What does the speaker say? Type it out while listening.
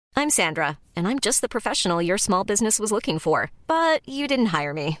I'm Sandra, and I'm just the professional your small business was looking for. But you didn't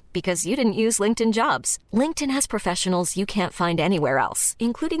hire me because you didn't use LinkedIn Jobs. LinkedIn has professionals you can't find anywhere else,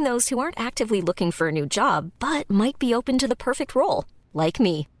 including those who aren't actively looking for a new job, but might be open to the perfect role, like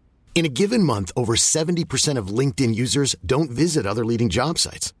me. In a given month, over 70% of LinkedIn users don't visit other leading job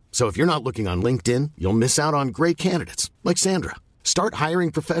sites. So if you're not looking on LinkedIn, you'll miss out on great candidates like Sandra. Start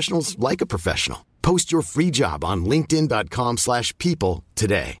hiring professionals like a professional. Post your free job on linkedin.com/people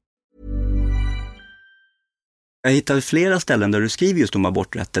today. Jag hittade flera ställen där du skriver just om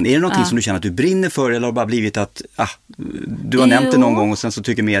aborträtten. Är det någonting som du känner att du brinner för, eller har det bara blivit att du har nämnt det någon gång och sen så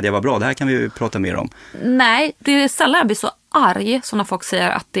tycker media var bra? Det här kan vi prata mer om. Nej, det är sällan jag blir så arg som när folk säger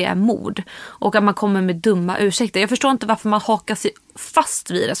att det är mord och att man kommer med dumma ursäkter. Jag förstår inte varför man hakar sig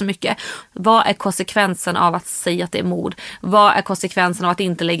fast vid det så mycket. Vad är konsekvensen av att säga att det är mord? Vad är konsekvensen av att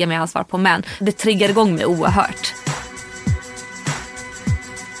inte lägga mer ansvar på män? Det triggar igång mig oerhört.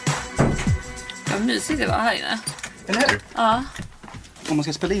 Vad mysigt det var här inne. Eller hur? Ja. Om man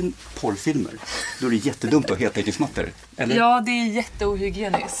ska spela in porrfilmer, då är det jättedumt att ha heltäckningsmattor. Eller? Ja, det är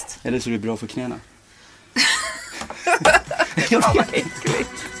jätteohygieniskt. Eller så är det bra för knäna.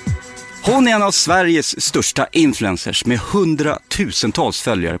 Hon är en av Sveriges största influencers med 100,000-tals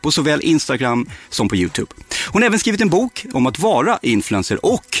följare på såväl Instagram som på YouTube. Hon har även skrivit en bok om att vara influencer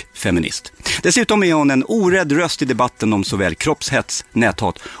och feminist. Dessutom är hon en orädd röst i debatten om såväl kroppshets,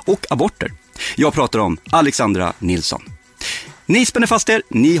 näthat och aborter. Jag pratar om Alexandra Nilsson. Ni spänner fast er,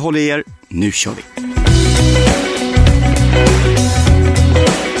 ni håller er, nu kör vi.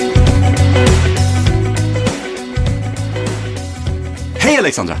 Hej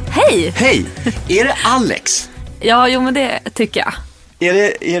Alexandra! Hej! Hej! Är det Alex? Ja, jo men det tycker jag.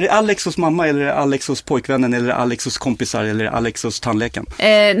 Är det Alex hos mamma, eller är det Alex hos pojkvännen, eller är det Alex hos kompisar, eller är det Alex hos tandläkaren?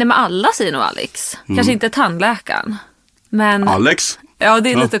 Nej men alla säger nog Alex. Kanske inte tandläkaren. Men Alex? Ja,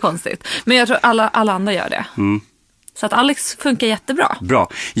 det är lite konstigt. Men jag tror alla andra gör det. Så att Alex funkar jättebra. Bra.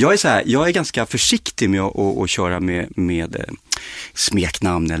 Jag är ganska försiktig med att köra med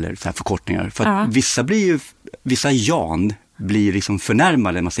smeknamn eller så här förkortningar. För att vissa Jan blir liksom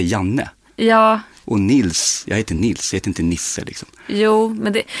förnärmade när man säger Janne. Ja. Och Nils, jag heter Nils, jag heter inte Nisse liksom. Jo,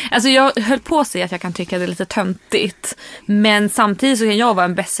 men jag höll på att säga att jag kan tycka det är lite töntigt. Men samtidigt så kan jag vara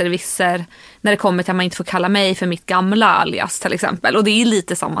en besserwisser när det kommer till att man inte får kalla mig för mitt gamla alias till exempel. Och det är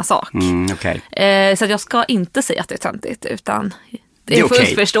lite samma sak. Okay. Så att jag ska inte säga att det är töntigt, utan det är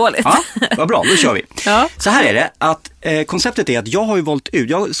fullt förståeligt. Ja, vad bra, då kör vi. Ja. Så här är det, att konceptet är att jag har ju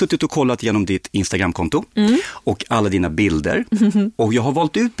jag har suttit och kollat genom ditt Instagramkonto och alla dina bilder. Och jag har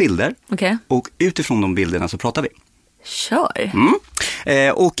valt ut bilder. Okay. Och utifrån de bilderna så pratar vi. Kör.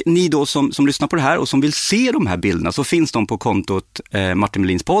 Och ni då som lyssnar på det här och som vill se de här bilderna, så finns de på kontot Martin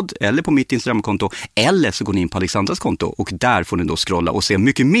Melins podd eller på mitt Instagramkonto, eller så går ni in på Alexandras konto och där får ni då scrolla och se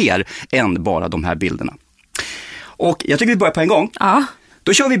mycket mer än bara de här bilderna. Och jag tycker vi börjar på en gång. Ja.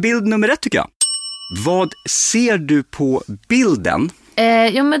 Då kör vi bild nummer 1 tycker jag. Vad ser du på bilden?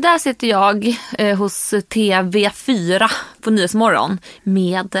 Jo, men där sitter jag hos TV4 på Nyhetsmorgon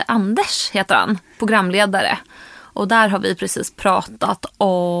med Anders, heter han, programledare. Och där har vi precis pratat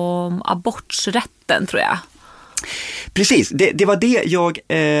om abortsrätten, tror jag. Precis, det var det jag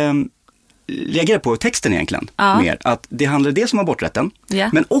reagerade på texten egentligen. Mer. Att det handlar dels om aborträtten,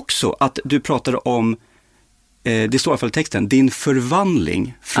 men också att du pratade om, det står i alla fall i texten, din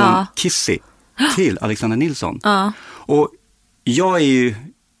förvandling från Kissy till Alexandra Nilsson. Och jag är ju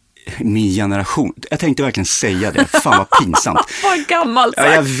min generation. Jag tänkte verkligen säga det. Fan vad pinsamt. Vad gammalt sagt.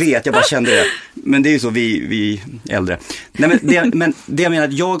 Ja, jag vet, jag bara kände det. Men det är ju så, vi äldre. Nej, men det jag menar,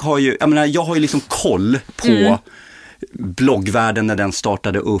 jag har ju liksom koll på bloggvärlden när den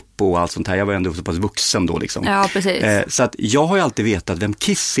startade upp och allt sånt här. Jag var ändå så pass vuxen då liksom. Ja, precis. Så att jag har ju alltid vetat vem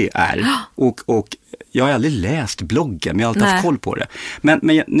Kissy är. Och jag har aldrig läst bloggen, men jag har alltid haft koll på det. Men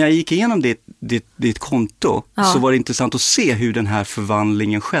när jag gick igenom ditt konto så var det intressant att se hur den här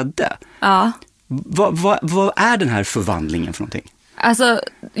förvandlingen skedde. Ja. Vad är den här förvandlingen för någonting? Alltså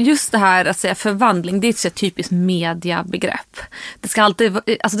just det här att säga förvandling, det är ett så typiskt mediabegrepp. Det ska alltid,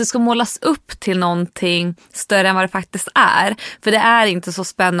 alltså det ska målas upp till någonting större än vad det faktiskt är. För det är inte så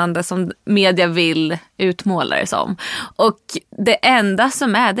spännande som media vill utmåla det som. Och det enda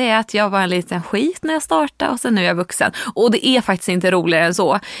som är, det är att jag var en liten skit när jag startade och sen nu är jag vuxen. Och det är faktiskt inte roligare än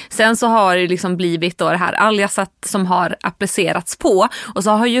så. Sen så har det liksom blivit då det här aliasat som har applicerats på. Och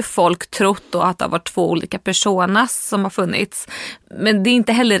så har ju folk trott då att det har varit 2 olika personas som har funnits. Men det är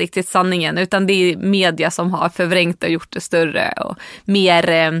inte heller riktigt sanningen, utan det är media som har förvrängt och gjort det större och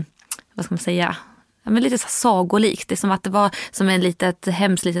mer, vad ska man säga, men lite så sagolikt. Det är som att det var som en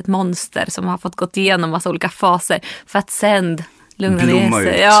hemskt litet monster som har fått gått igenom massa olika faser för att sen lugna ner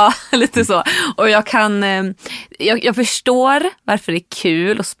sig. Ja, lite så. Och jag kan, jag förstår varför det är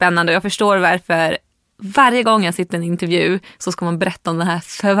kul och spännande. Jag förstår varför varje gång jag sitter i en intervju så ska man berätta om den här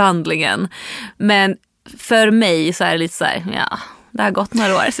förvandlingen. Men för mig så är det lite så här, ja, det har gått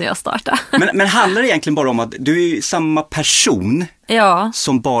några år sedan jag startade. Men handlar det egentligen bara om att du är samma person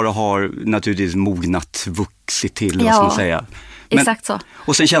som bara har naturligtvis mognat, vuxit till, vad ska man säga. Men, exakt så.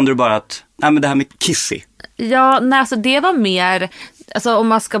 Och sen kände du bara att, nej men det här med Kissy. Ja, nej, alltså det var mer, alltså om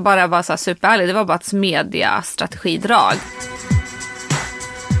man ska bara vara så här superärlig, det var bara ett mediastrategidrag.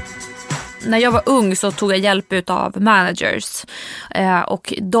 När jag var ung så tog jag hjälp av managers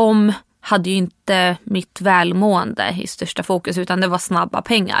och de hade ju inte mitt välmående i största fokus, utan det var snabba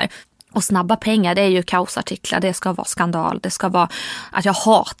pengar. Och snabba pengar, det är ju kaosartiklar, det ska vara skandal, det ska vara att jag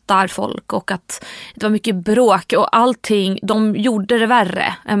hatar folk och att det var mycket bråk och allting. De gjorde det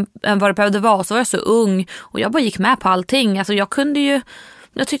värre än vad det behövde vara. Så var jag så ung och jag bara gick med på allting. Alltså jag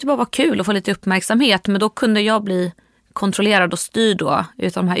tyckte det bara var kul att få lite uppmärksamhet, men då kunde jag bli kontrollerad och styrd då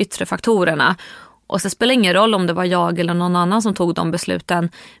utav de här yttre faktorerna. Och så spelar ingen roll om det var jag eller någon annan som tog de besluten.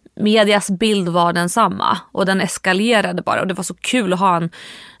 Medias bild var densamma och den eskalerade bara. Och det var så kul att ha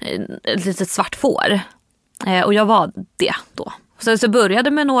ett litet svart får. Och jag var det då. Så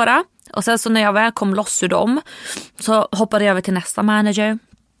började med några. Och sen så när jag väl kom loss ur dem så hoppade jag över till nästa manager.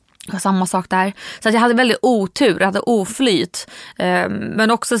 Det var samma sak där. Så att jag hade väldigt otur, jag hade oflyt.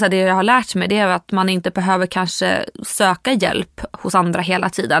 Men också så här, det jag har lärt mig, det är att man inte behöver kanske söka hjälp hos andra hela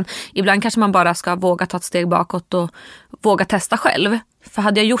tiden. Ibland kanske man bara ska våga ta ett steg bakåt och våga testa själv. För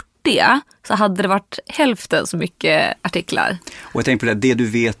hade jag gjort det så hade det varit hälften så mycket artiklar. Och jag tänker på det du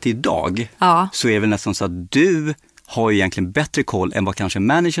vet idag, så är det väl nästan så att du har ju egentligen bättre koll än vad kanske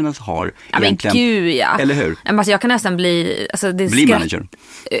managern har. Ja, men gud, ja. Eller hur? Alltså, jag kan nästan bli... Alltså, bli manager?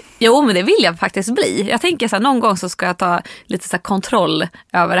 Jo, men det vill jag faktiskt bli. Jag tänker så här, någon gång så ska jag ta lite så här kontroll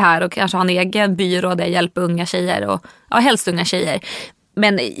över det här och kanske ha en egen byrå där jag hjälper unga tjejer och helst unga tjejer.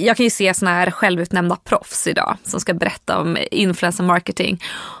 Men jag kan ju se såna här självutnämnda proffs idag som ska berätta om influencer marketing.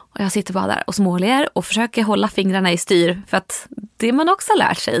 Och jag sitter bara där och småler och försöker hålla fingrarna i styr. För att det man också har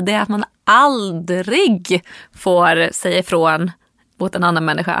lärt sig, det är att man aldrig får säga ifrån mot en annan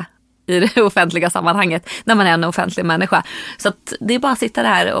människa i det offentliga sammanhanget när man är en offentlig människa. Så att det är bara att sitta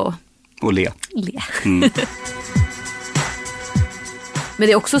där och le. Mm. Men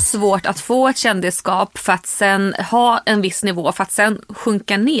det är också svårt att få ett kändisskap för att sen ha en viss nivå, för att sen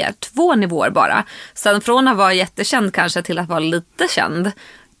sjunka ner 2 nivåer bara. Sen från att vara jättekänd kanske till att vara lite känd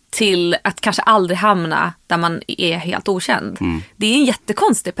till att kanske aldrig hamna där man är helt okänd. Mm. Det är en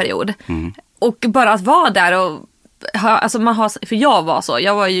jättekonstig period. Mm. Och bara att vara där och för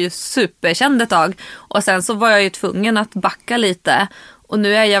jag var ju superkänd ett tag och sen så var jag ju tvungen att backa lite och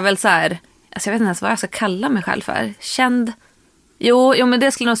nu är jag väl så här, alltså jag vet inte ens vad jag ska kalla mig själv för. Känd. Jo, men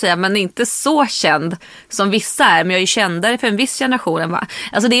det skulle jag nog säga, men inte så känd som vissa är, men jag är ju kändare för en viss generation än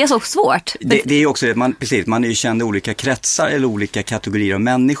alltså det är så svårt. Det är ju också det, man är ju känd i olika kretsar eller olika kategorier av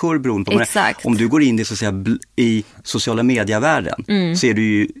människor beroende på exakt. Om du går in i, så att säga, i sociala medievärlden så är du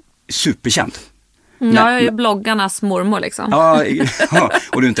ju superkänd. Ja, jag är ju bloggarnas mormor liksom. Ja,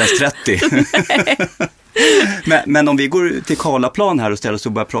 och du är inte ens 30. Men om vi går till Karlaplan här och ställer oss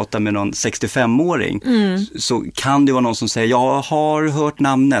och börjar prata med någon 65-åring så kan det vara någon som säger jag har hört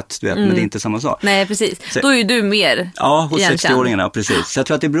namnet, du vet, men det är inte samma sak. Nej, precis. Så, då är ju du mer hos 60-åringarna, precis. Så jag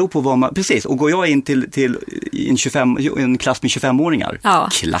tror att det beror på vad man, precis, och går jag in till en klass med 25-åringar,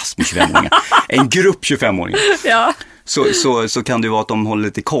 klass med 25-åringar, en grupp 25-åringar, så kan det vara att de håller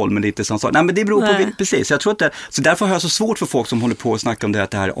lite koll, men det är inte samma sak. Nej, men det beror på, precis. Jag tror att så därför har jag så svårt för folk som håller på att snacka om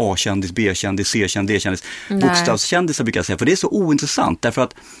det här A-kändis, B-kändis, C-kändis, D-kändis, bokstavskändisar brukar jag säga, för det är så ointressant, därför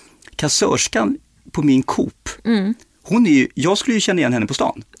att kassörskan på min Coop, hon är ju, jag skulle ju känna igen henne på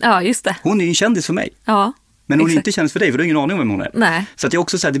stan. Ja, just det. Hon är ju en kändis för mig. Ja. Men hon är inte kändis för dig, för du har ingen aning om vem hon är. Nej. Så att jag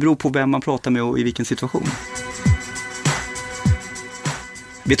också säger, det beror på vem man pratar med och i vilken situation.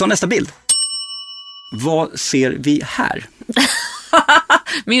 Vi tar nästa bild. Vad ser vi här?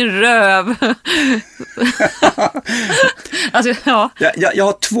 Min röv. Alltså, jag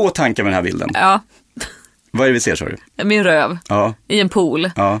har 2 tankar med den här bilden. Ja. Vad är det vi ser, sa du? Min röv. Ja. I en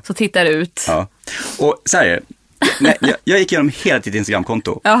pool. Ja. Så tittar ut. Ja. Och så här, jag gick igenom hela ditt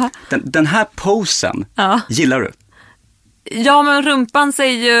Instagramkonto. Ja. Den här posen, gillar du? Ja, men rumpan ser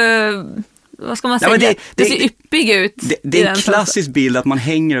ju... Vad ska man säga? Det ser yppig ut. Det är en klassisk bild att man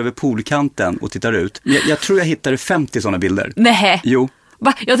hänger över poolkanten och tittar ut. Jag tror jag hittade 50 sådana bilder. Nej. Jo.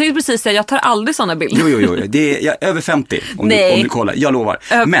 Va? Jag tänkte precis säga, jag tar aldrig sådana bilder. Jo. Jag är över 50 om du kollar. Jag lovar.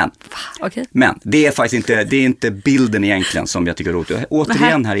 Men det är faktiskt inte bilden egentligen som jag tycker är roligt.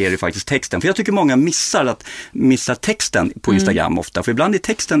 Återigen här är det faktiskt texten. För jag tycker många missar texten på Instagram ofta. För ibland är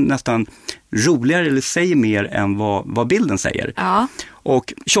texten nästan roligare eller säger mer än vad bilden säger. Ja.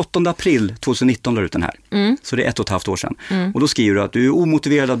 Och 28 april 2019 la ut den här. Så det är 1,5 år sedan. Och då skriver du att du är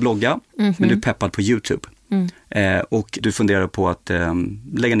omotiverad att blogga, men du är peppad på YouTube. Och du funderar på att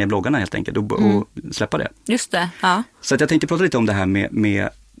lägga ner bloggarna helt enkelt och släppa det. Just det, ja. Så att jag tänkte prata lite om det här med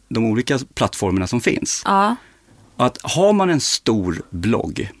de olika plattformarna som finns. Ja. Att har man en stor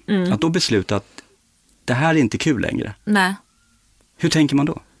blogg, att då besluta att det här är inte kul längre. Nej. Hur tänker man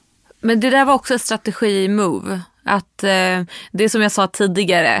då? Men det där var också en strategi-move. Att det som jag sa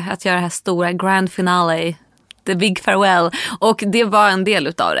tidigare, att göra det här stora grand finale, the big farewell. Och det var en del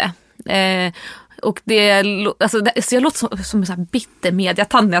utav det. Och så jag låter som en sån här bitter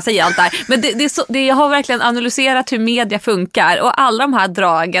mediatant när jag säger allt där. Men jag har verkligen analyserat hur media funkar. Och alla de här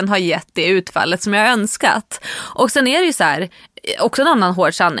dragen har gett det utfallet som jag har önskat. Och sen är det ju så här, också en annan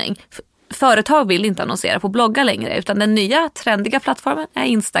hård sanning. Företag vill inte annonsera på bloggar längre, utan den nya trendiga plattformen är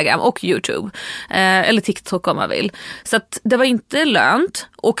Instagram och YouTube. Eller TikTok om man vill. Så att det var inte lönt.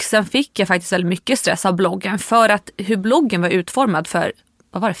 Och sen fick jag faktiskt väldigt mycket stress av bloggen. För att hur bloggen var utformad för,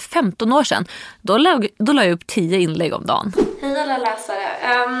 vad var det, 15 år sedan. Då la jag upp 10 inlägg om dagen. Hej alla läsare.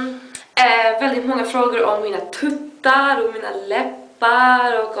 Väldigt många frågor om mina tuttar och mina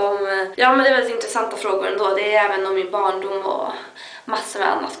läppar. Och om, men det är väldigt intressanta frågor ändå. Det är även om min barndom och massor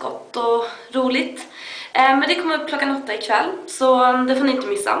med annat gott och roligt. Men det kommer upp klockan 8 ikväll, så det får ni inte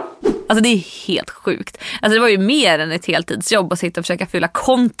missa. Alltså det är helt sjukt. Alltså det var ju mer än ett heltidsjobb att sitta och försöka fylla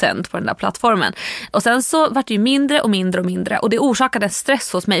content på den där plattformen. Och sen så var det ju mindre och mindre. Och det orsakade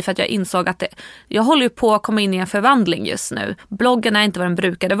stress hos mig för att jag insåg att jag håller ju på att komma in i en förvandling just nu. Bloggen är inte vad den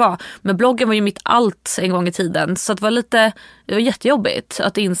brukade vara. Men bloggen var ju mitt allt en gång i tiden. Så det var jättejobbigt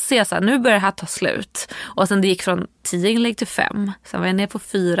att inse så här, nu börjar det här ta slut. Och sen det gick från 10 inlägg till 5. Sen var jag ner på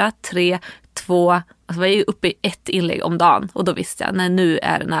 4, 3, 2. Alltså var jag uppe i 1 inlägg om dagen. Och då visste jag, nej, nu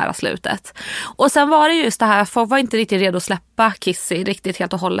är det nära slutet. Och sen var det just det här, folk var inte riktigt redo att släppa Kissy riktigt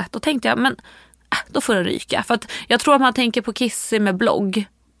helt och hållet. Då tänkte jag, men då får det ryka. För att jag tror att man tänker på Kissy med blogg.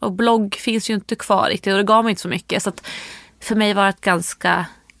 Och blogg finns ju inte kvar riktigt. Och det gav mig inte så mycket. Så att för mig var det ett ganska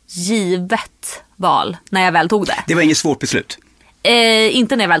givet val när jag väl tog det. Det var inget svårt beslut.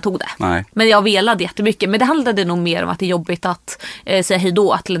 Inte när jag väl tog det. Nej. Men jag velade jättemycket. Men det handlade nog mer om att det är jobbigt att säga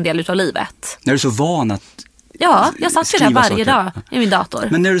hejdå till en del utav livet. När du är så van att ja, jag satt ju där varje dag i min dator.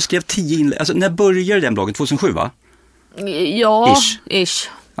 Men när du skrev 10 inlägg, alltså när började den bloggen? 2007 va? Ja, ish.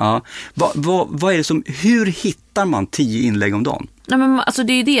 Ja. Vad är det som, hur hittar man 10 inlägg om dagen? Nej, men alltså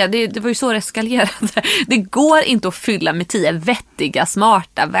det är ju det var ju så det eskalerade. Det går inte att fylla med 10 vettiga,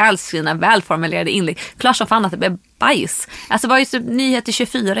 smarta, välskrivna, välformulerade inlägg. Klart som fan att det blev bajs. Alltså var ju så nyheter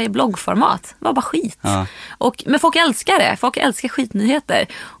 24 i bloggformat. Det var bara skit. Ja. Men folk älskar det. Folk älskar skitnyheter.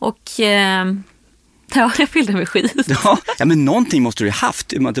 Och ja, jag fyllde med skit. Ja, men någonting måste du ju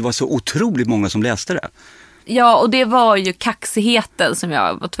haft. Att det var så otroligt många som läste det. Ja, och det var ju kaxigheten som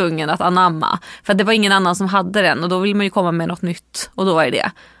jag var tvungen att anamma. För att det var ingen annan som hade den. Och då vill man ju komma med något nytt. Och då var det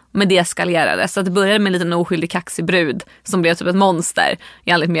det. Men det eskalerade. Så att det började med en liten oskyldig kaxig brud som blev typ ett monster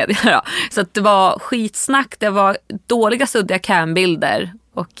i alla medier. Då. Så att det var skitsnack. Det var dåliga suddiga cambilder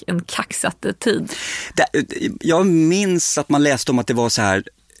och en kaxig attityd. Jag minns att man läste om att det var så här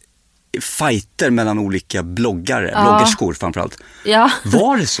fighter mellan olika bloggare. Ja. Bloggerskor framförallt. Ja.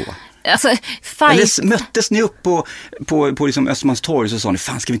 Var det så? Alltså, eller möttes ni upp på liksom Östermalmstorg så sa ni,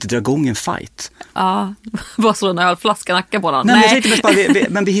 fan ska vi inte dra igång en fight? Ja, bara slå en flaska nacka på någon. Nej.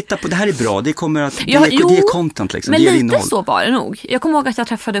 Men vi hittar på, det här är bra, det kommer att det är content liksom. Men det är lite innehåll. Så var det nog. Jag kommer ihåg att jag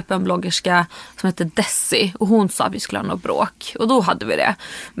träffade upp en bloggerska som hette Desi och hon sa att vi skulle ha något bråk och då hade vi det.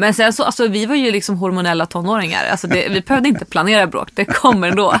 Men sen så, alltså vi var ju liksom hormonella tonåringar, alltså vi behövde inte planera bråk, det kommer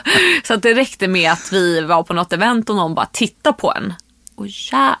ändå. Så att det räckte med att vi var på något event och någon bara tittade på en. Och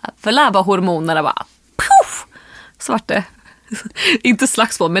jävlar vad hormonerna bara puff, så vart det. Inte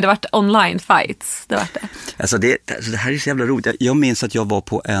slagsmål, men det vart online fights. Det vart det. Alltså det här är så jävla roligt. Jag minns att jag var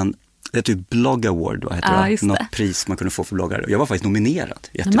på det typ Blog Award, vad heter det? Något pris man kunde få för bloggare. Jag var faktiskt nominerad.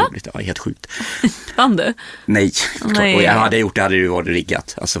 Jätteroligt. Ja, helt sjukt. Vann du? Nej. Och jag hade gjort det, hade ju varit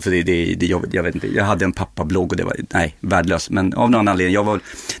riggat. Alltså för jag vet inte. Jag hade en pappablogg och det var värdelös. Men av någon anledning,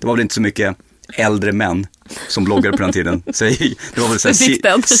 det var väl inte så mycket äldre män som bloggade på den tiden. Så det var väl så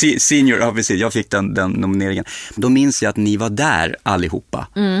här, senior, ja, precis, jag fick den nomineringen. Då minns jag att ni var där allihopa.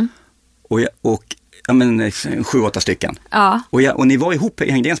 Och 7-8 stycken. Ja. Och ni var ihop,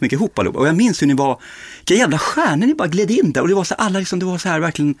 hängde ganska mycket ihop allihopa. Och jag minns hur ni var, vilka jävla stjärnor ni bara gled in där. Och det var så alla liksom, det var så här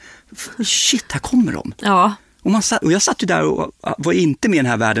verkligen, shit, här kommer de. Ja. Och jag satt ju där och var inte med i den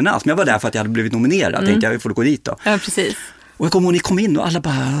här världen alls. Men jag var där för att jag hade blivit nominerad. Tänkte jag får gå dit då. Ja, precis. Och jag kommer ihåg, ni kom in och alla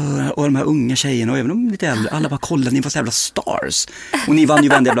bara, och de här unga tjejerna och även de lite äldre, alla bara kollade, ni var så jävla stars. Och ni vann ju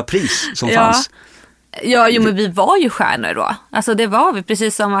varenda jävla pris som fanns. Ja, men vi var ju stjärnor då. Alltså det var vi,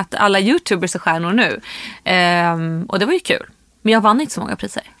 precis som att alla YouTubers är stjärnor nu. Och det var ju kul. Men jag vann inte så många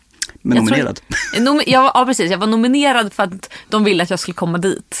priser. Men nominerad? Ja, precis. Jag var nominerad för att de ville att jag skulle komma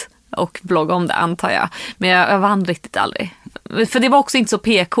dit och blogga om det, antar jag. Men jag vann riktigt aldrig. För det var också inte så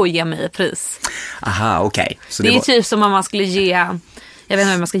PK att ge mig ett pris. Aha, okej. Okay. Det är typ som om man skulle ge, jag vet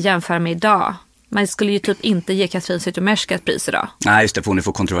inte hur man ska jämföra med idag. Man skulle ju typ inte ge Katrin Zytomierska ett pris idag. Nej, just det, för hon är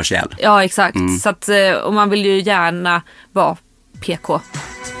för kontroversiell. Ja, exakt. Så att, och man vill ju gärna vara PK.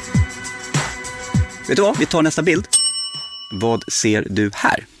 Vet du vad? Vi tar nästa bild. Vad ser du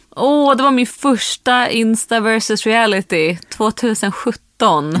här? Det var min första Insta versus reality 2017.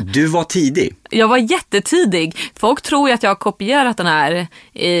 Du var tidig. Jag var jättetidig. Folk tror ju att jag har kopierat den här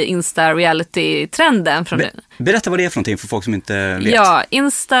Insta reality-trenden. Berätta vad det är för någonting för folk som inte vet. Ja,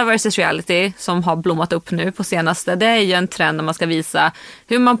 Insta versus reality som har blommat upp nu på senaste. Det är ju en trend när man ska visa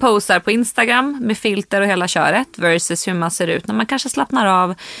hur man posar på Instagram med filter och hela köret versus hur man ser ut när man kanske slappnar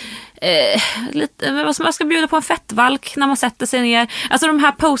av. Lite, vad som man ska bjuda på en fettvalk när man sätter sig ner. Alltså de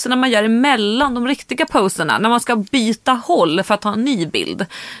här poserna man gör emellan de riktiga poserna när man ska byta håll för att ta en ny bild.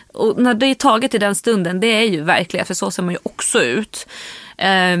 Och när det är taget i den stunden, det är ju verkligen, för så ser man ju också ut.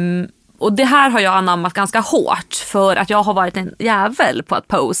 Och det här har jag anammat ganska hårt för att jag har varit en jävel på att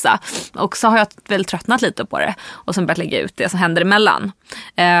posa. Och så har jag väl tröttnat lite på det och sen börjat lägga ut det som händer emellan.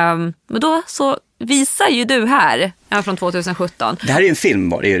 Men då så visar ju du här från 2017. Det här är en film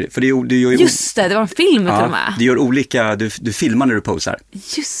bara, för du gör just det var en film till och med. Du gör olika, du filmar när du posar.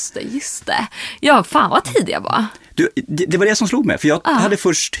 Just det. Ja, fan vad tidig jag var. Det var det som slog mig, för jag hade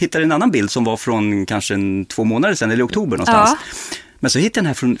först hittat en annan bild som var från kanske 2 månader sedan, eller i oktober någonstans. Ja. Men så hittade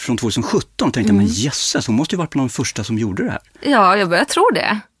jag den här från 2017 och tänkte, men jösses, hon måste ju varit på någon första som gjorde det här. Ja, jag börjar tro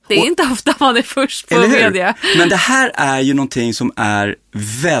det. Det är inte ofta man är först på media. Men det här är ju någonting som är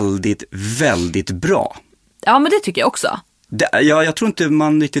väldigt, väldigt bra. Ja, men det tycker jag också. Jag tror inte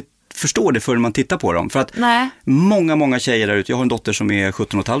man riktigt förstår det förrän man tittar på dem. För att många tjejer där ute, jag har en dotter som är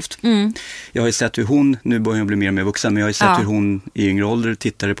 17,5. Jag har ju sett hur hon, nu börjar jag bli mer och mer vuxen, men jag har ju sett hur hon i yngre ålder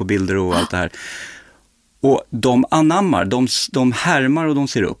tittade på bilder och allt det här. Och de anammar, de härmar och de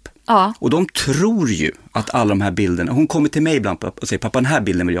ser upp. Ja. Och de tror ju att alla de här bilderna, hon kommer till mig ibland och säger, pappa, den här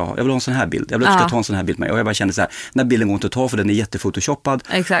bilden vill jag ha, jag vill ha en sån här bild, jag vill att du ska ta en sån här bild med mig. Och jag bara kände så här, den här bilden går inte att ta för den är jättefotoshoppad.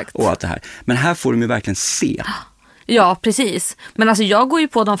 Exakt. Och allt det här. Men här får de ju verkligen se. Ja, precis. Men alltså jag går ju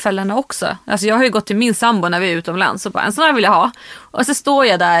på de fällorna också. Alltså jag har ju gått till min sambo när vi är utomlands och bara, en sån här vill jag ha. Och så står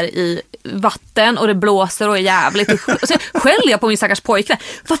jag där i vatten och det blåser och är jävligt. Och så skäller jag på min stackars pojkvän.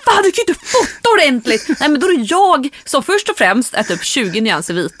 Vad fan, du kan ju inte fota ordentligt. Nej, men då är det jag som först och främst är typ 20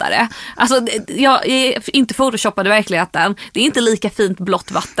 nyanser vitare. Alltså jag är inte photoshoppad i verkligheten. Det är inte lika fint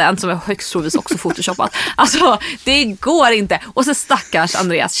blått vatten som jag högst troligtvis också photoshopat. Alltså det går inte. Och så stackars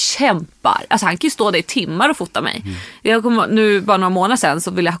Andreas kämpar. Alltså han kan ju stå där i timmar och fota mig. Jag kom, nu bara några månader sedan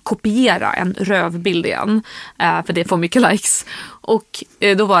så ville jag kopiera en rövbild igen. För det får mycket likes. Och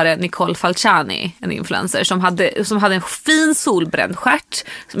då var det Nicole Falciani, en influencer, som hade en fin solbränd stjärt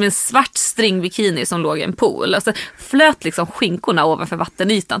med en svart stringbikini som låg i en pool. Alltså flöt liksom skinkorna ovanför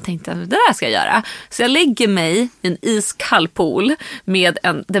vattenytan. Tänkte jag, det där ska jag göra. Så jag lägger mig i en iskall pool med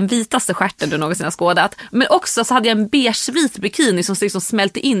den vitaste stjärten du någonsin har skådat. Men också så hade jag en beigevit bikini som liksom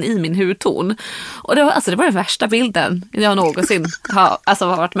smälte in i min hudton. Och det var den värsta bilden jag någonsin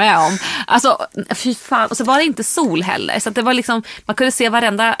har varit med om. Alltså, fy fan. Och så var det inte sol heller. Så att det var liksom, man kunde se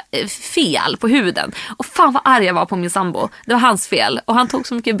varenda fel på huden. Och fan vad arg jag var på min sambo. Det var hans fel. Och han tog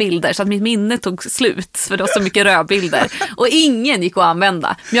så mycket bilder så att mitt minne tog slut. För det var så mycket rödbilder. Och ingen gick att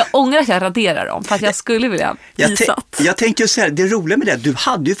använda. Men jag ångrar att jag raderar dem. För att jag skulle vilja visat. Jag tänker så här, det roliga med det, du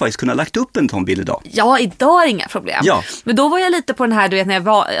hade ju faktiskt kunnat lagt upp en sån bild idag. Ja, idag är inga problem. Ja. Men då var jag lite på den här, du vet, när jag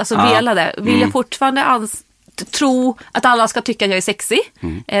var, alltså velade. Vill jag fortfarande tro att alla ska tycka att jag är sexy?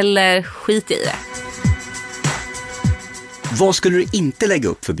 Eller skit i det? Vad skulle du inte lägga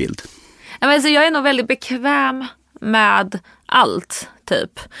upp för bild? Alltså, jag är nog väldigt bekväm med allt,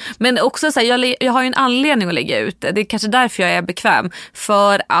 typ. Men också så här, jag har ju en anledning att lägga ut det. Det är kanske därför jag är bekväm.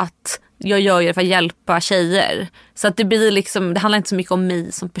 För att jag gör det för att hjälpa tjejer. Så att det blir liksom, det handlar inte så mycket om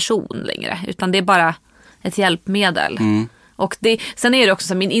mig som person längre. Utan det är bara ett hjälpmedel. Och sen är det också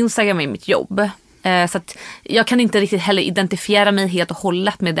så här, min Instagram är mitt jobb. Så att jag kan inte riktigt heller identifiera mig helt och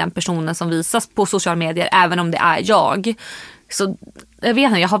hållet med den personen som visas på sociala medier, även om det är jag. Så jag vet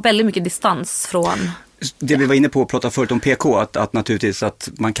inte, jag har väldigt mycket distans från... Det vi var inne på att prata förut om PK, att naturligtvis att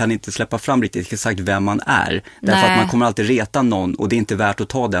man kan inte släppa fram riktigt exakt vem man är. Därför att man kommer alltid reta någon och det är inte värt att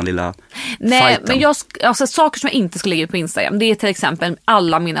ta den lilla fighten. Men alltså, saker som jag inte skulle lägga ut på Instagram, det är till exempel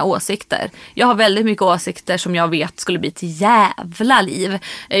alla mina åsikter. Jag har väldigt mycket åsikter som jag vet skulle bli ett jävla liv.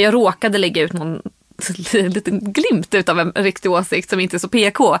 Jag råkade lägga ut någon liten glimt utav en riktig åsikt som inte är så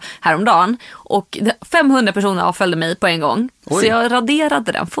PK häromdagen. Och 500 personer avföljde mig på en gång. Oj. Så jag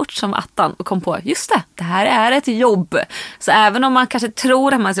raderade den fort som attan och kom på, just det här är ett jobb. Så även om man kanske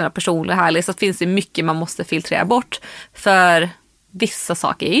tror att man är så personlig och härlig, så finns det mycket man måste filtrera bort. För vissa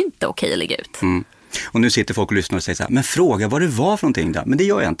saker är inte okej att lägga ut. Mm. Och nu sitter folk och lyssnar och säger så här, men fråga vad det var för någonting där. Men det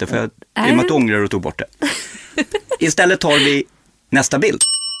gör jag inte, för jag är med att ångrar och tog bort det. Istället tar vi nästa bild.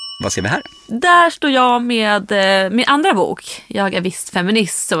 Vad ser vi här? Där står jag med min andra bok. Jag är visst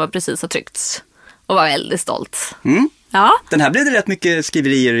feminist, som precis har tryckts. Och var väldigt stolt. Mm. Ja. Den här blev det rätt mycket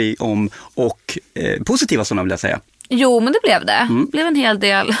skriverier om och positiva sådana, vill jag säga. Jo, men det blev det. Det blev en hel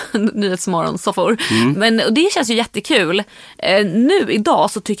del nyhetsmorgonsoffor. Men och det känns ju jättekul. Nu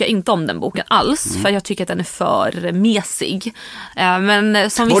idag så tycker jag inte om den boken alls. För jag tycker att den är för mesig. Men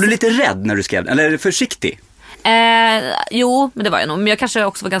som var du lite rädd när du skrev den? Eller är du försiktig? Jo, men det var jag nog. Men jag kanske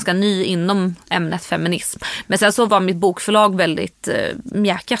också var ganska ny inom ämnet feminism. Men sen så var mitt bokförlag väldigt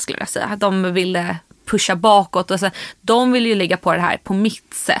mjäkiga, skulle jag säga. De ville pusha bakåt och så, de ville ju lägga på det här på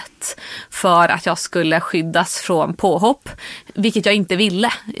mitt sätt för att jag skulle skyddas från påhopp, vilket jag inte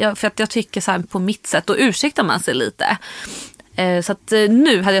ville. För att jag tycker så här, på mitt sätt, då ursäktar man sig lite. Så att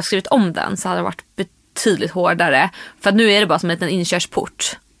nu hade jag skrivit om den så hade det varit betydligt hårdare. För att nu är det bara som en liten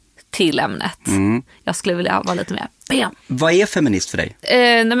inkörsport till ämnet. Jag skulle vilja vara lite mer bam. Vad är feminist för dig?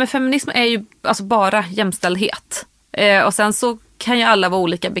 Nej, men feminism är ju alltså bara jämställdhet. Och sen så kan ju alla vara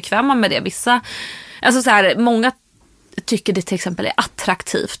olika bekväma med det. Vissa, alltså så här, många tycker det till exempel är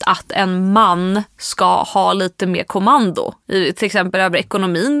attraktivt att en man ska ha lite mer kommando. Till exempel över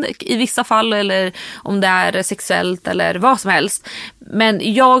ekonomin i vissa fall, eller om det är sexuellt eller vad som helst.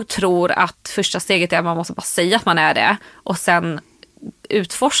 Men jag tror att första steget är att man måste bara säga att man är det och sen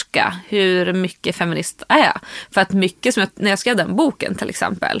utforska hur mycket feminist är jag. För att mycket, som när jag skrev den boken till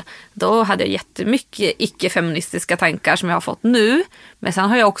exempel, då hade jag jättemycket icke-feministiska tankar som jag har fått nu. Men sen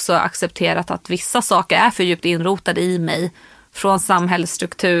har jag också accepterat att vissa saker är för djupt inrotade i mig från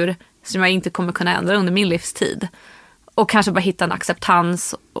samhällsstruktur som jag inte kommer kunna ändra under min livstid. Och kanske bara hitta en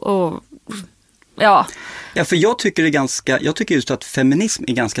acceptans och ja. Ja, för jag tycker just att feminism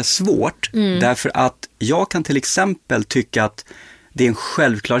är ganska svårt. Därför att jag kan till exempel tycka att det är en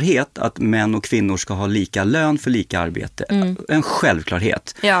självklarhet att män och kvinnor ska ha lika lön för lika arbete. En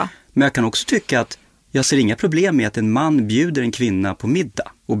självklarhet. Ja. Men jag kan också tycka att jag ser inga problem med att en man bjuder en kvinna på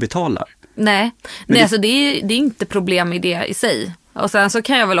middag och betalar. Nej, alltså det är inte problem i det i sig. Och sen så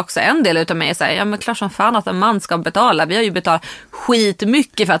kan jag väl också en del utav mig säga, ja men klart som fan att en man ska betala. Vi har ju betalat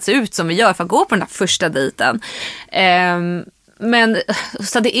skitmycket för att se ut som vi gör för att gå på den här första dejten. Men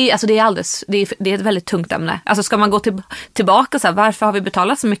så det är alltså det är ett väldigt tungt ämne. Alltså ska man gå tillbaka så här, varför har vi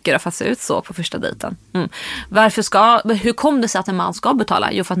betalat så mycket då för att se ut så på första dejten? Hur kom det sig att en man ska betala?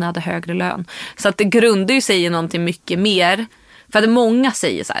 Jo, för att ni hade högre lön. Så att det grundar ju sig i någonting mycket mer. För att många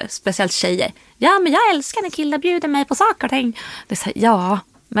säger så här, speciellt tjejer, ja men jag älskar när killar bjuder mig på saker och ting. Det är så här, ja,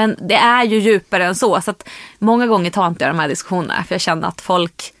 men det är ju djupare än så. Så att många gånger tar inte jag de här diskussionerna, för jag känner att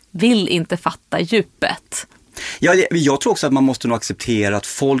folk vill inte fatta djupet. Jag tror också att man måste nog acceptera att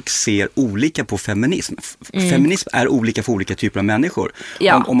folk ser olika på feminism. Feminism är olika för olika typer av människor.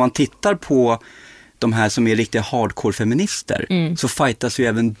 Ja. Om man tittar på de här som är riktiga hardcore-feminister så fightas ju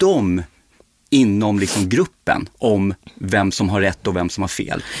även de inom liksom gruppen om vem som har rätt och vem som har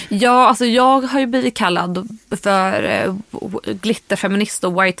fel. Ja, alltså jag har ju blivit kallad för glitterfeminist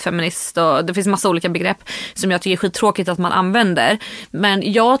och white-feminist och det finns massa olika begrepp som jag tycker är skittråkigt att man använder.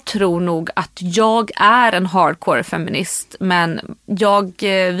 Men jag tror nog att jag är en hardcore-feminist, men jag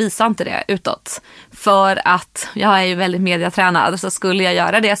visar inte det utåt. För att jag är ju väldigt mediatränad, så skulle jag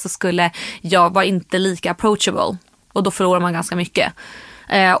göra det så skulle jag vara inte lika approachable och då förlorar man ganska mycket.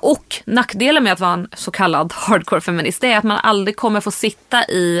 Och nackdelen med att vara en så kallad hardcore-feminist är att man aldrig kommer få sitta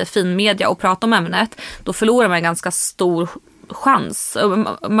i finmedia och prata om ämnet. Då förlorar man en ganska stor chans.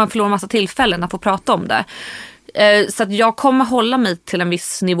 Man förlorar en massa tillfällen att få prata om det. Så att jag kommer hålla mig till en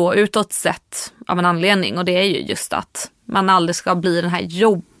viss nivå utåt sett av en anledning. Och det är ju just att man aldrig ska bli den här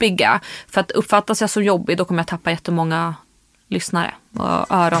jobbiga. För att uppfattas jag som jobbig, då kommer jag tappa jättemånga lyssnare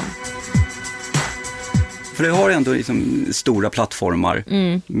och öron. För du har ändå liksom stora plattformar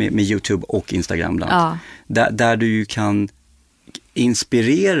med YouTube och Instagram bland annat. Där du ju kan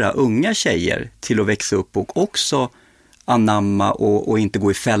inspirera unga tjejer till att växa upp och också anamma och inte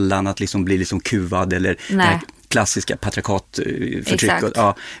gå i fällan att liksom bli liksom kuvad eller det här klassiska patriarkatförtryck.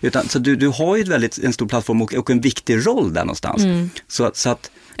 Utan, så du har ju en stor plattform och en viktig roll där någonstans. Så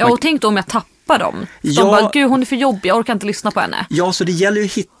att och tänk då om jag tappar dem. De bara, gud hon är för jobbig, jag orkar inte lyssna på henne. Ja, så det gäller ju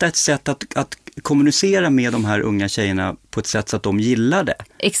att hitta ett sätt att kommunicera med de här unga tjejerna på ett sätt så att de gillar det.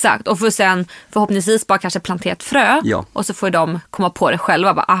 Exakt, och för sen förhoppningsvis bara kanske plantera ett frö och så får de komma på det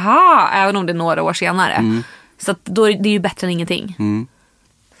själva. Bara, aha, även om det är några år senare. Så att då det är ju bättre än ingenting.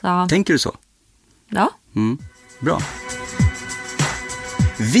 Så. Tänker du så? Ja. Bra.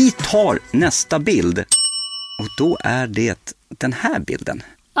 Vi tar nästa bild. Och då är det den här bilden.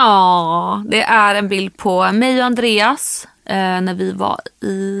 Ja, det är en bild på mig och Andreas när vi var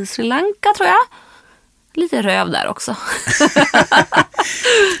i Sri Lanka, tror jag. Lite röv där också.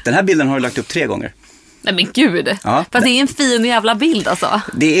 Den här bilden har du lagt upp 3 gånger. Nej men gud, fast det är en fin jävla bild alltså.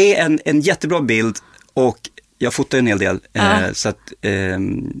 Det är en jättebra bild och jag fotar en hel del så att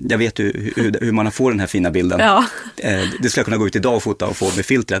jag vet hur man får den här fina bilden. Det skulle jag kunna gå ut idag och fota och få med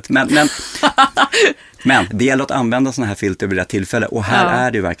filtret. Men det gäller att använda såna här filter vid rätt tillfälle och här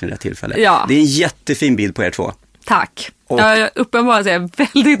är det ju verkligen rätt tillfälle. Det är en jättefin bild på er två. Tack. Jag uppenbarligen är jag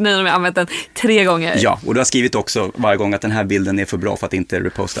väldigt nöjd om jag använt den 3 gånger. Ja, och du har skrivit också varje gång att den här bilden är för bra för att inte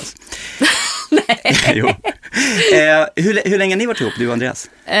repostas. Nej. Jo. Hur länge har ni varit ihop, du och Andreas?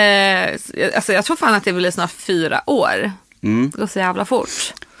 Alltså jag tror fan att det blir snart 4 år. Det går så jävla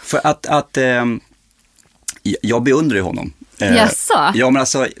fort. För att jag beundrar ju honom. Jaså? Ja, men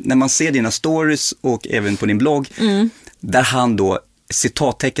alltså när man ser dina stories och även på din blogg där han då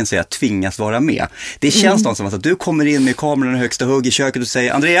citattecken säger att tvingas vara med. Det känns någonstans som att du kommer in med kameran i högsta hugg i köket och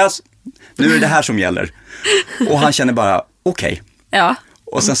säger Andreas, nu är det här som gäller. Och han känner bara okej. Ja.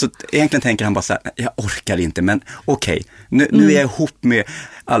 Och sen så egentligen tänker han bara så här, jag orkar inte, men okej, nu är jag ihop med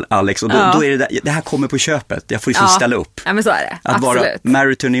Alex och då är det här kommer på köpet. Jag får liksom ställa upp. Ja, men så är det. Att absolut. Vara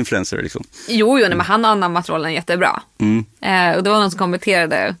married to an influencer liksom. Jo, men han har anammat rollen jättebra. Och det var någon som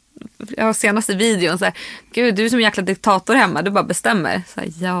kommenterade senaste videon så här, gud, du är som en jäkla diktator hemma, du bara bestämmer. Så här,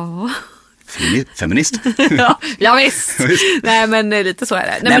 ja. Feminist. ja visst. Nej, men lite så är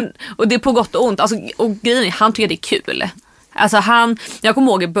det. Nej, men, och det är på gott och ont. Alltså, och grejen är, han tycker det är kul. Alltså jag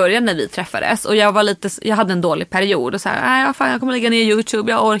kommer ihåg i början när vi träffades och jag hade en dålig period och så här, jag kommer lägga ner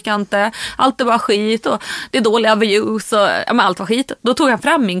YouTube, jag orkar inte, allt är bara skit och det är dåliga views och allt var skit. Då tog jag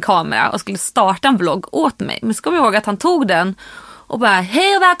fram min kamera och skulle starta en vlogg åt mig, men så kommer jag ihåg att han tog den och bara,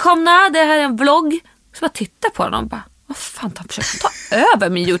 hej och välkomna, det här är en vlogg. Så bara tittade på den och bara, vad fan, han försökte ta över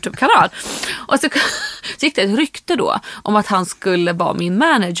min YouTube-kanal. Och så gick det ett rykte då om att han skulle vara min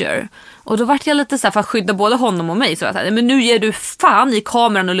manager. Och då vart jag lite så här, för att skydda både honom och mig, så jag sa, men nu ger du fan i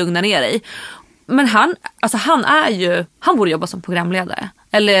kameran och lugna ner dig. Men han borde jobba som programledare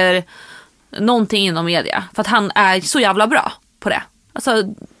eller någonting inom media, för att han är så jävla bra på det. Alltså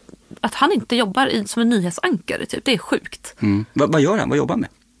att han inte jobbar som en nyhetsankare typ, det är sjukt. Vad gör han? Vad jobbar han med?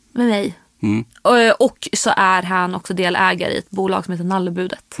 Med mig. Och så är han också delägare i ett bolag som heter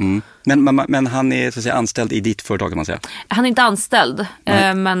Nallebudet. Men han är så att säga anställd i ditt företag, kan man säga? Han är inte anställd.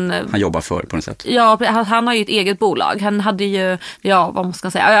 Men han jobbar för på något sätt? Ja, han har ju ett eget bolag. Han hade ju, vad man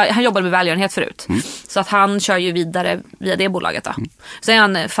ska säga, han jobbade med välgörenhet förut. Så att han kör ju vidare via det bolaget då. Så är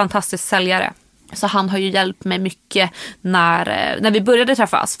han en fantastisk säljare. Så han har ju hjälpt mig mycket när vi började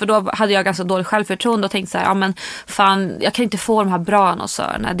träffas. För då hade jag ganska dålig självförtroende och tänkte så här, ja men fan, jag kan inte få de här bra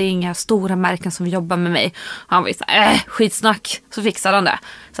annonsörerna. Det är inga stora märken som jobbar med mig. Och han var ju så här, skitsnack. Så fixade han det.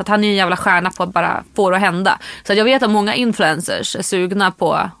 Så att han är ju en jävla stjärna på att bara få det att hända. Så att jag vet att många influencers är sugna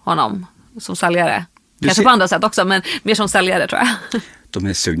på honom som säljare. Kanske på andra sätt också, men mer som säljare tror jag. De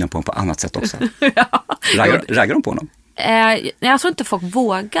är sugna på honom på annat sätt också. Raggar de på honom? Jag tror inte folk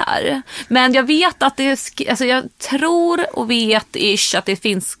vågar. Men jag vet att jag tror och vet att det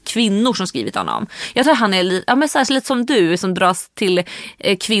finns kvinnor som skrivit honom. Jag tror han är lite som du som dras till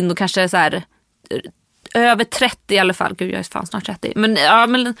kvinnor kanske så här över 30 i alla fall. Gud, jag är fan snart 30.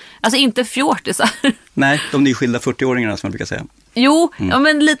 Men alltså inte fjortisar. Nej, de nyskilda 40-åringarna som man brukar säga. Jo,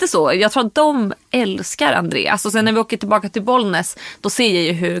 men lite så. Jag tror att de älskar Andreas. Och sen när vi åker tillbaka till Bollnäs, då ser jag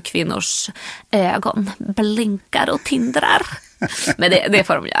ju hur kvinnors ögon blinkar och tindrar. Men det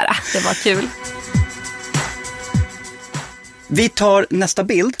får de göra. Det var kul. Vi tar nästa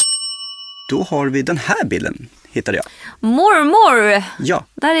bild. Då har vi den här bilden, hittade jag. Mormor! Ja.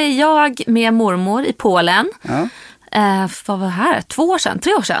 Där är jag med mormor i Polen. Ja. Vad var det här? 2 år sedan?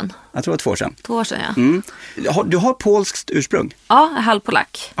 3 år sedan? Jag tror det var 2 år sedan. 2 år sedan, ja. Du har polskt ursprung? Ja,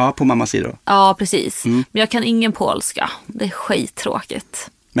 halvpolack. Ja, på mammas sida då? Ja, precis. Men jag kan ingen polska. Det är skittråkigt.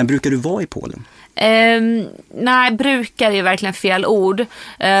 Men brukar du vara i Polen? Nej, brukar är verkligen fel ord.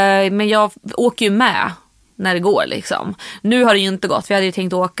 Men jag åker ju med när det går liksom. Nu har det ju inte gått. Vi hade ju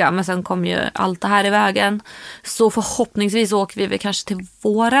tänkt åka, men sen kom ju allt det här i vägen. Så förhoppningsvis åker vi väl kanske till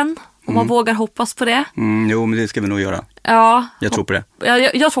våren. Om man vågar hoppas på det. Jo, men det ska vi nog göra. Ja. Jag tror på det.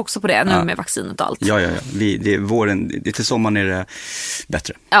 Jag tror också på det nu med vaccinet och allt. Ja. Det är våren, till sommaren är det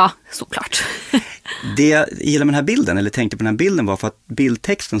bättre. Ja, såklart. Det jag gillar med den här bilden, eller tänkte på den här bilden, var för att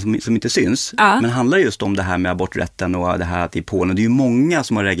bildtexten som inte syns, men handlar just om det här med aborträtten och det här att i Polen. Det är ju många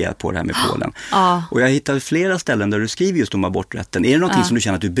som har reagerat på det här med Polen. Och jag hittade flera ställen där du skriver just om aborträtten. Är det någonting som du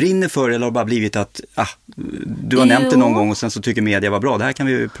känner att du brinner för, eller har det bara blivit att du har nämnt det någon gång och sen så tycker media var bra? Det här kan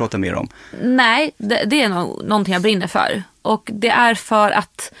vi ju prata mer om. Nej, det är någonting jag brinner för. Och det är för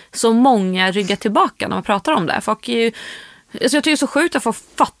att så många ryggar tillbaka när man pratar om det. Folk är ju, alltså jag tycker det är så sjukt att folk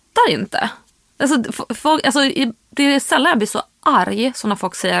fattar inte. Alltså, det är sällan jag blir så arg som när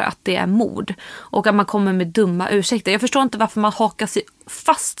folk säger att det är mord. Och att man kommer med dumma ursäkter. Jag förstår inte varför man hakar sig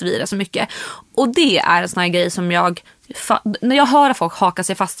fast vid det så mycket. Och det är en sån här grej som när jag hör att folk hakar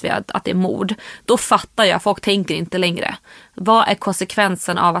sig fast vid att det är mord, då fattar jag att folk tänker inte längre. Vad är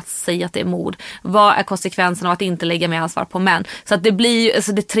konsekvensen av att säga att det är mord? Vad är konsekvensen av att inte lägga mer ansvar på män? Så att det blir,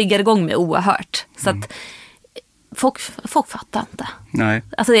 alltså det triggar igång mig oerhört. Så att folk fattar inte. Nej.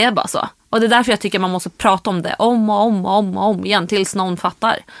 Alltså det är bara så. Och det är därför jag tycker man måste prata om det om igen tills någon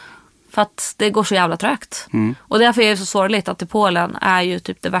fattar. För att det går så jävla trögt. Och därför är det så sorgligt att i Polen är ju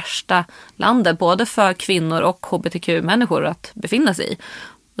typ det värsta landet både för kvinnor och hbtq-människor att befinna sig i.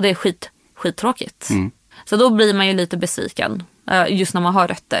 Och det är skittråkigt. Så då blir man ju lite besviken just när man har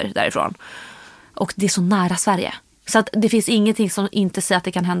rötter därifrån. Och det är så nära Sverige. Så att det finns ingenting som inte säger att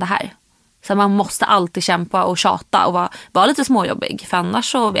det kan hända här. Så man måste alltid kämpa och tjata och vara lite småjobbig. För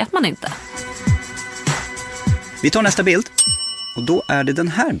annars så vet man inte. Vi tar nästa bild. Och då är det den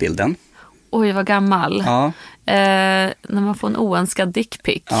här bilden. Oj, vad gammal. Ja. När man får en oönskad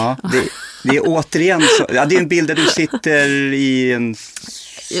dickpic. Ja, det är återigen så. Ja, det är en bild där du sitter i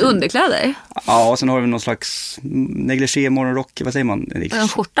i underkläder. Ja, och sen har vi någon slags negligé, morgonrock, vad säger man? En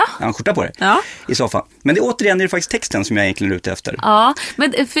skjorta. Ja, en skjorta på det. Ja. I soffan. Men det återigen är det faktiskt texten som jag egentligen är ute efter. Ja,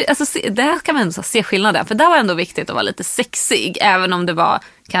 men alltså, där kan man ändå se skillnaden. För där var det ändå viktigt att vara lite sexig. Även om det var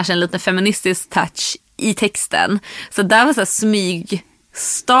kanske en liten feministisk touch i texten. Så där var så här smyg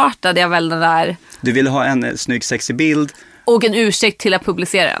startade jag väl den där. Du ville ha en snygg sexig bild. Och en ursäkt till att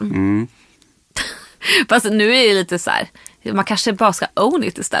publicera den. Fast nu är det lite så här, man kanske bara ska own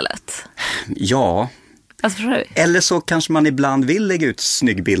it istället. Ja. Alltså, förstår du? Eller så kanske man ibland vill lägga ut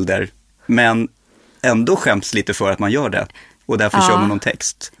snyggbilder, men ändå skäms lite för att man gör det. Och därför kör man någon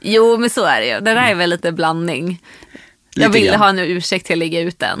text. Jo, men så är det ju. Det där är väl lite blandning. Jag ville ha en ursäkt till att lägga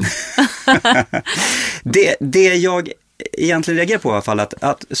ut den. det jag egentligen reagerar på i alla fall,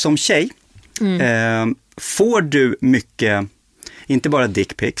 att som tjej får du mycket, inte bara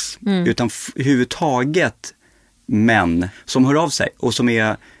dickpics, utan överhuvudtaget män som hör av sig och som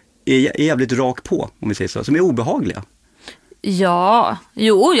är jävligt rak på, om vi säger så, som är obehagliga. Ja,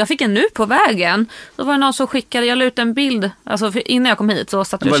 jag fick en nu på vägen. Då var det någon som skickade, jag la ut en bild, alltså innan jag kom hit så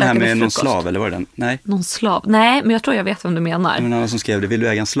satt jag och käkade frukost. Var det här med någon slav, eller var det den? Nej. Någon slav? Nej, men jag tror jag vet vem du menar. Men någon som skrev det, vill du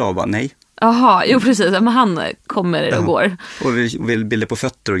äga en slav? Va? Nej. Jaha, jo precis, men han kommer och går. Och vill bilder på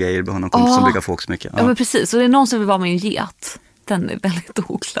fötter och grejer på honom som brukar få så mycket. Ja, men precis, och det är någon som vill vara med en get. Den är väldigt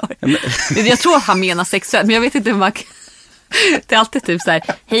oklar. Ja, men... jag tror att han menar sexuellt, men jag vet inte hur man... Det är alltid typ så här: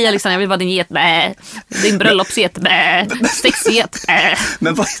 hej Alexander, jag vill vara din get. Din bröllopsget. Sexget.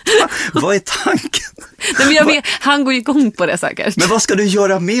 Men vad är tanken? Nej, men jag vet, han går igång på det säkert. Men vad ska du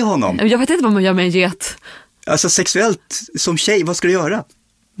göra med honom? Jag vet inte vad man gör med en get. Alltså sexuellt som tjej, vad ska du göra?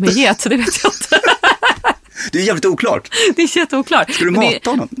 Med get, det vet jag inte. Det är jävligt oklart. Det är jätteoklart. Ska du mata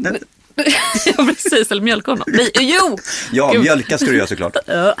honom? Ja, precis, eller mjölka honom. Nej, jo! Ja, gud. Mjölka ska du göra såklart.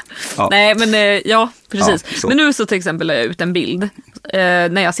 Ja. Nej, men ja, precis. Ja, men nu så till exempel la jag ut en bild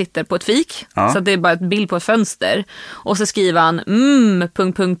när jag sitter på ett fik. Ja. Så det är bara ett bild på ett fönster. Och så skriver han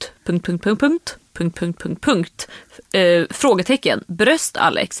frågetecken. Bröst,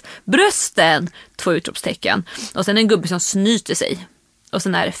 Alex. Brösten! 2 utropstecken. Och sen en gubbe som snyter sig. Och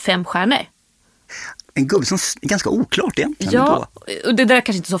sen är det 5 stjärnor. En gubbe som är ganska oklart egentligen. Ja, och det där är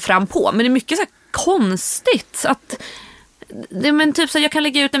kanske inte så fram på, men det är mycket så här konstigt att men typ så här, jag kan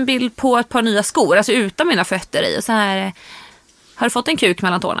lägga ut en bild på ett par nya skor, alltså utan mina fötter i, och så här: har du fått en kuk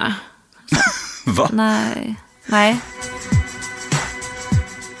mellan tårna? Va? Nej.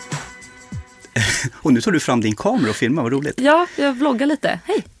 Och nu tar du fram din kamera och filmar, vad roligt. Ja, jag vloggar lite.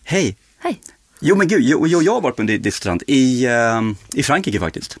 Hej. Hej. Hej. Jo men gud, jag har varit på en nudiststrand i Frankrike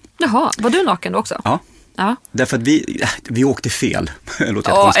faktiskt. Jaha, var du naken då också? Ja. Ja. Därför att vi åkte fel.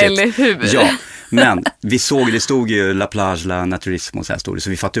 Låter konstigt. Eller hur? Ja, men vi såg, det stod ju La Plage, La Naturisme och så här stod det, så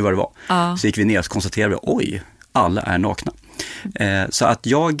vi fattade ju vad det var. Ja. Så gick vi ner och konstaterade, oj, alla är nakna. Så att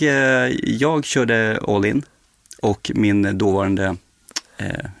jag körde all in och min dåvarande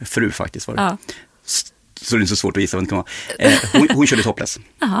fru faktiskt var det. Ja. Så det är inte så svårt att gissa vad det kan vara. Hon körde topless.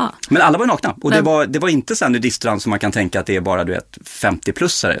 Aha. Men alla var nakna. Och det var inte så här nudiststrand som man kan tänka att det är bara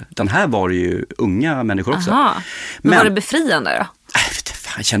 50-plussare. Utan här var det ju unga människor också. Aha. Men var det befriande då?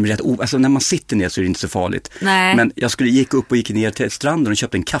 Jag känner mig rätt alltså när man sitter ner så är det inte så farligt. Nej. Men jag gick upp och gick ner till stranden och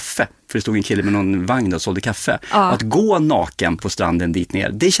köpte en kaffe. För det stod en kille med någon vagn och sålde kaffe. Ja. Att gå naken på stranden dit ner,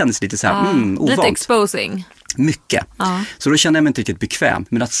 det kändes lite så här ovant. Lite exposing. Mycket. Ja. Så då kände jag mig inte riktigt bekväm.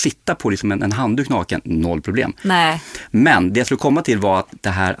 Men att sitta på liksom en handduk naken, noll problem. Nej. Men det jag skulle komma till var att det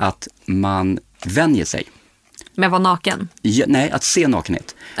här att man vänjer sig. Men var naken? Ja, nej, att se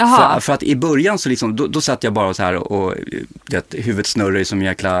nakenhet. För att i början så liksom, då satt jag bara så här och huvudet snurrade som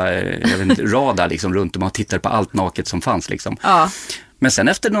jäkla radar liksom runt och man tittade på allt naket som fanns liksom. Ja. Men sen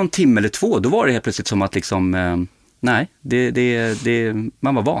efter någon timme eller två, då var det helt plötsligt som att liksom, nej,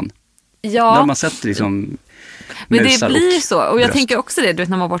 man var van. Ja. När man sett liksom men det blir så, och jag bröst. Tänker också det, du vet,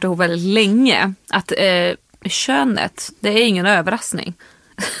 när man har varit ihop väldigt länge, att könet, det är ingen överraskning.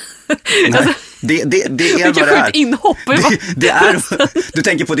 Nej, alltså, det är vad det är. Inhopp. Det är, du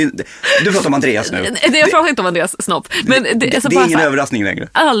tänker på du pratar om Andreas nu. Jag pratar inte om Andreas snopp. Men det är ingen överraskning längre.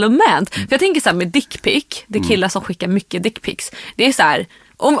 Allmänt. För jag tänker så här med dickpic, det är killar som skickar mycket dickpics. Det är så här,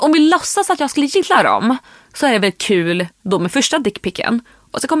 om vi låtsas att jag skulle gilla dem, så är det väl kul då med första dickpicken.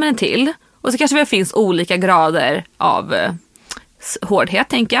 Och så kommer en till. Och så kanske det finns olika grader av hårdhet,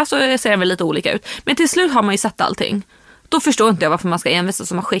 tänker jag. Så ser det väl lite olika ut. Men till slut har man ju sett allting. Då förstår inte jag varför man ska envisas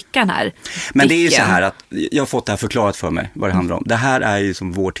som att skicka den här Men det är ju så här att jag har fått det här förklarat för mig vad det handlar om. Det här är ju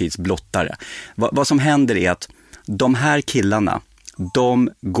som vår tids blottare. Vad som händer är att de här killarna, de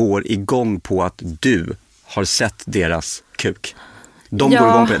går igång på att du har sett deras kuk. De går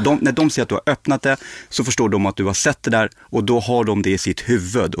igång på det. När de ser att du har öppnat det, så förstår de att du har sett det där, och då har de det i sitt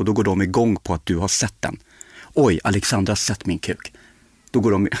huvud och då går de igång på att du har sett den. Oj, Alexandra har sett min kuk. Då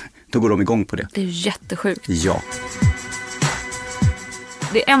går de igång på det. Det är ju jättesjukt. Ja.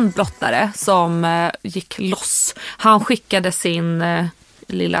 Det är en blottare som gick loss. Han skickade sin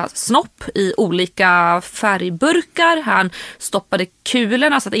lilla snopp i olika färgburkar. Han stoppade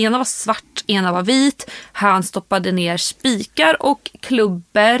kulorna så att ena var svart, ena var vit. Han stoppade ner spikar och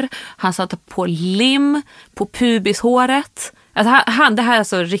klubbor. Han satte på lim på pubishåret. Alltså det här är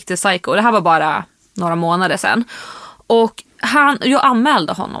alltså riktigt psycho. Det här var bara några månader sedan. Och jag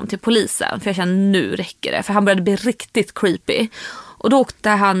anmälde honom till polisen, för jag kände nu räcker det. För han började bli riktigt creepy. Och då åkte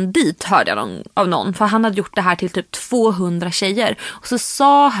han dit, hörde jag av någon. För han hade gjort det här till typ 200 tjejer. Och så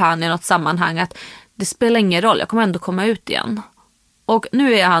sa han i något sammanhang att det spelar ingen roll, jag kommer ändå komma ut igen. Och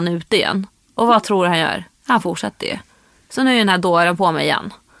nu är han ute igen. Och vad tror han gör? Han fortsätter ju. Så nu är den här dåren på mig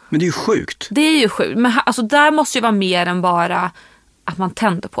igen. Men det är ju sjukt. Det är ju sjukt. Men alltså, där måste ju vara mer än bara att man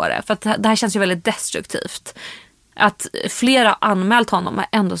tänder på det. För att det här känns ju väldigt destruktivt. Att flera har anmält honom, men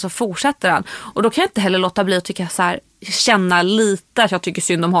ändå så fortsätter han. Och då kan jag inte heller låta bli att tycka så här, känna lite att jag tycker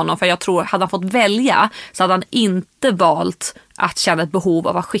synd om honom. För jag tror, hade han fått välja, så hade han inte valt att känna ett behov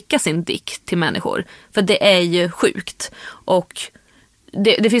av att skicka sin dick till människor. För det är ju sjukt. Och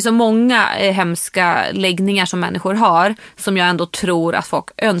det finns så många hemska läggningar som människor har, som jag ändå tror att folk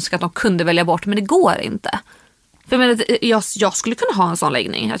önskar att de kunde välja bort. Men det går inte. För jag skulle kunna ha en sån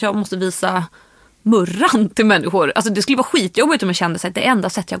läggning. Att jag måste visa murran till människor. Alltså det skulle vara skitjobbigt om jag kände sig att det enda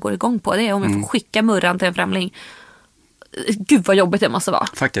sätt jag går igång på, det är om jag får skicka murran till en främling. Gud vad jobbigt det måste vara.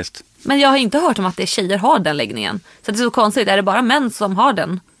 Faktiskt. Men jag har inte hört om att det är tjejer har den läggningen. Så det är så konstigt. Är det bara män som har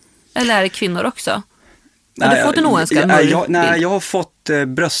den? Eller är det kvinnor också? Har du fått en oönskad murrbild? Nej, jag har fått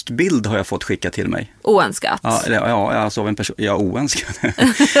bröstbild har jag fått skicka till mig. Oönskat? Ja, alltså av en person. Ja, oönskat.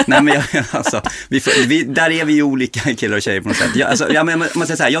 Nej, men alltså, där är vi ju olika killar och tjejer på något sätt. Men man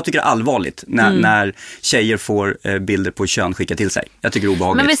säger så här, jag tycker det är allvarligt när tjejer får bilder på kön skicka till sig. Jag tycker det är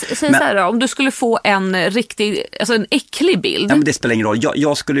obehagligt. Men säg så här då, om du skulle få en riktig, alltså en äcklig bild. Ja, men det spelar ingen roll.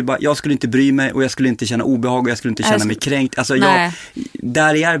 Jag skulle inte bry mig, och jag skulle inte känna obehag, och jag skulle inte känna mig kränkt. Alltså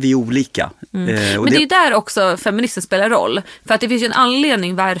där är vi olika. Men det är ju där också feminister spelar roll. För att det finns ju en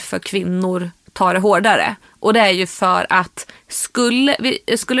anledning varför kvinnor tar det hårdare. Och det är ju för att skulle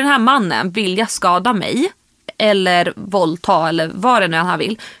den här mannen vilja skada mig eller våldta eller vad det nu han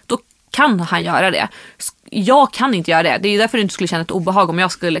vill, då kan han göra det? Jag kan inte göra det. Det är ju därför du inte skulle känna ett obehag om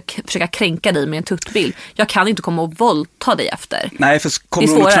jag skulle försöka kränka dig med en tuttbild. Jag kan inte komma och våldta dig efter. Nej, för kommer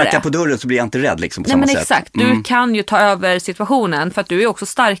de att knacka på dörren så blir jag inte rädd liksom, på samma sätt. Exakt, du kan ju ta över situationen för att du är också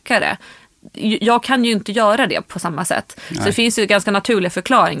starkare. Jag kan ju inte göra det på samma sätt. Nej. Så det finns ju ganska naturliga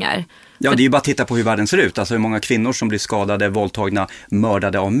förklaringar. Ja, det är ju bara att titta på hur världen ser ut. Alltså hur många kvinnor som blir skadade, våldtagna,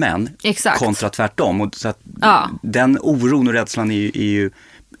 mördade av män. Exakt. Kontra tvärtom. Och så att den oron och rädslan är ju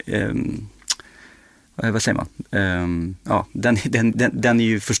vad säger man? Den är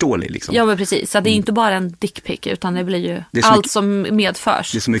ju förståelig liksom. Ja, men precis. Så det är inte bara en dickpic, utan det blir ju allt som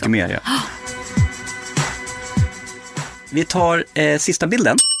medförs. Det är så mycket mer, ja. Vi tar sista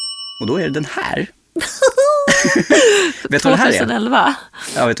bilden. Och då är det den här. Vet du vad det här är? 2011.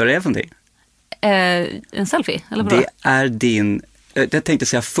 Ja, vet du vad det är för någonting? En selfie, eller vadå? Det är din, jag tänkte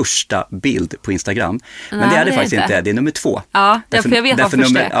säga första bild på Instagram. Men det är det faktiskt inte. Det är nummer 2. Ja, för jag vet vad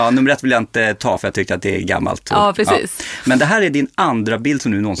först är. Nummer 1 vill jag inte ta för jag tyckte att det är gammalt. Ja, precis. Ja. Men det här är din andra bild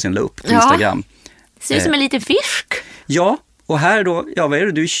som du någonsin la upp på Instagram. Ser ut som en liten fisk. Ja, och här då, vad är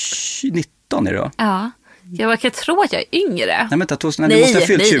det? Du är 19 är det då? Ja. Jag kan tro att jag är yngre. Nej, vänta, du måste ha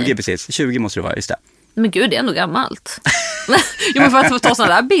fyllt 20 precis. 20 måste du vara, just det. Men gud, det är ändå gammalt. Jo, men för att få ta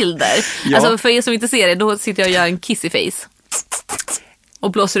sådana där bilder. Ja. Alltså för er som inte ser det, då sitter jag och gör en kissy face.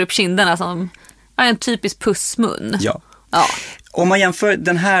 Och blåser upp kinderna som en typisk pussmun. Ja. Om man jämför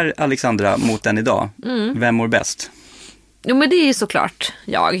den här Alexandra mot den idag, vem mår bäst? Jo, men det är ju såklart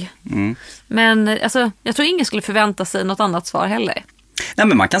jag. Men alltså, jag tror ingen skulle förvänta sig något annat svar heller. Nej,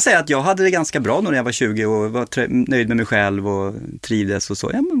 men man kan säga att jag hade det ganska bra när jag var 20 och var nöjd med mig själv och trivdes och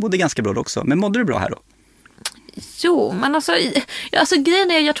så. Ja, men mådde ganska bra också. Men mådde du bra här då? Jo, men alltså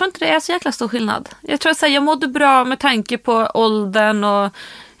grejen är, jag tror inte det är så jäkla stor skillnad. Jag tror att jag mådde bra med tanke på åldern och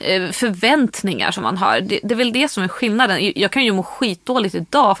förväntningar som man har. Det är väl det som är skillnaden. Jag kan ju må skitdåligt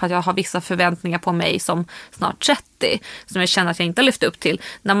idag för att jag har vissa förväntningar på mig som snart 30 som jag känner att jag inte har lyft upp till.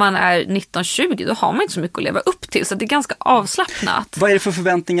 När man är 19-20 då har man inte så mycket att leva upp till, så det är ganska avslappnat. Vad är det för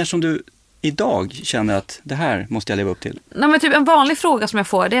förväntningar som du idag känner att det här måste jag leva upp till? Nej, men typ en vanlig fråga som jag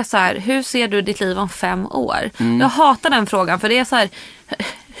får, det är så här: hur ser du ditt liv om 5 år? Jag hatar den frågan, för det är så här: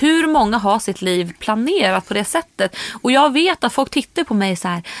 hur många har sitt liv planerat på det sättet? Och jag vet att folk tittar på mig så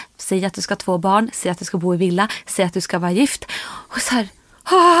här: säg att du ska ha 2 barn, säg att du ska bo i villa, säg att du ska vara gift. Och så här,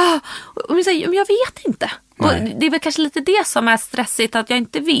 och jag vet inte. Och det är väl kanske lite det som är stressigt, att jag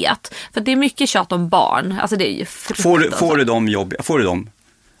inte vet. För det är mycket tjat om barn. Alltså det är ju fruktansvärt. Får du dem jobb? Får du dem?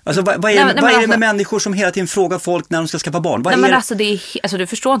 Alltså, vad är det med människor som hela tiden frågar folk när de ska skaffa barn? Du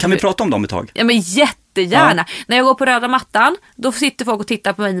förstår inte. Kan vi prata om dem ett tag? Ja, men jättegärna. Ja. När jag går på röda mattan, då sitter folk och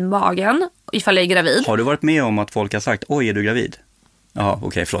tittar på mig i magen ifall jag är gravid. Har du varit med om att folk har sagt: oj, är du gravid? Ja,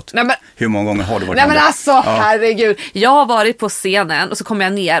 okej, förlåt. Hur många gånger har du varit med? Nej, men alltså, herregud. Jag har varit på scenen och så kommer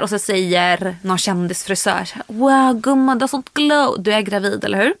jag ner och så säger någon kändisfrisör: wow, gumman, du har sånt glow. Du är gravid,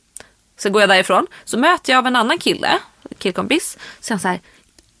 eller hur? Så går jag därifrån. Så möter jag av en annan killkompis. Så jag så här: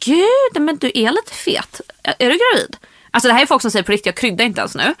 gud, men du är lite fet. Är du gravid? Alltså det här är folk som säger på riktigt, jag kryddar inte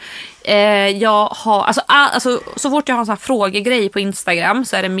ens nu. Jag har, alltså så fort jag har en sån här frågegrej på Instagram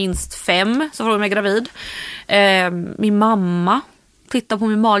så är det minst 5 som frågar om jag är gravid. Min mamma tittar på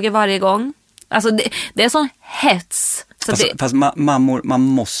min mage varje gång. Alltså det är sån hets. Så fast mammor, man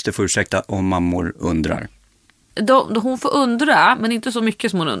måste få ursäkta om mammor undrar. Då hon får undra, men inte så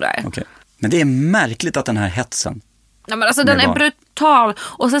mycket som hon undrar. Okay. Men det är märkligt att den här hetsen. Ja, men alltså den är brutal.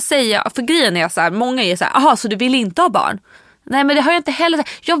 Och så säger jag, för grejen är så här, många är så här: aha, så du vill inte ha barn? Nej, men det har jag inte heller.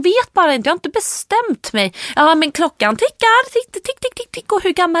 Jag vet bara inte, jag har inte bestämt mig. Ja, men klockan tickar, tick, tick, tick, tick, tick. Och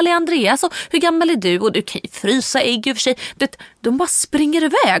hur gammal är Andreas? Och hur gammal är du? Och du kan ju frysa ägg i och för sig. De bara springer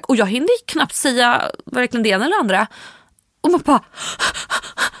iväg. Och jag hinner knappt säga verkligen det ena eller andra. Och man bara...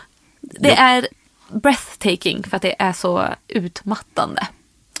 Det är breathtaking för att det är så utmattande.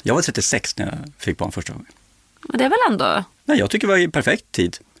 Jag var 36 när jag fick barn första gången. Men det är väl ändå... Nej, jag tycker det var en perfekt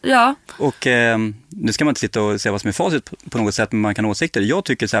tid. Ja. Och nu ska man inte sitta och säga vad som är facit på något sätt, men man kan ha åsikter. Jag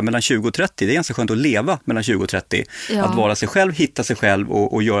tycker så här, mellan 20 och 30, det är ganska skönt att leva mellan 20 och 30. Ja. Att vara sig själv, hitta sig själv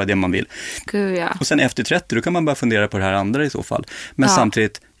och göra det man vill. Gud, ja. Och sen efter 30, då kan man bara fundera på det här andra i så fall. Men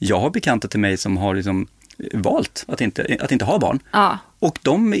samtidigt, jag har bekanta till mig som har liksom valt att inte ha barn. Ja. Och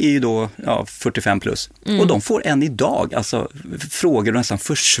de är ju då 45 plus. Och de får än idag alltså frågor och nästan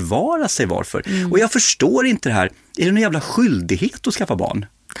försvara sig varför. Och jag förstår inte det här. Är det någon jävla skyldighet att skaffa barn?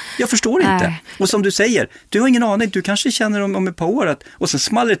 Jag förstår inte. Och som du säger, du har ingen aning. Du kanske känner om ett par år och sen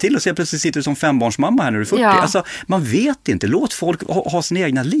smaller det till och så plötsligt sitter du som 5-barnsmamma här när du är 40. Ja. Alltså, man vet inte. Låt folk ha sina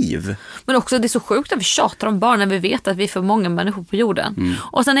egna liv. Men också det är så sjukt att vi tjatar om barn när vi vet att vi är för många människor på jorden.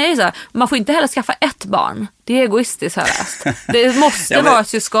 Och sen är det så här, man får inte heller skaffa ett barn. Det är egoistiskt här. Det måste vara ett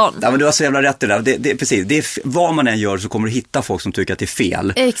syskon. Ja, men du har så jävla rätt i det där. Det, precis. Det är, vad man än gör så kommer du hitta folk som tycker att det är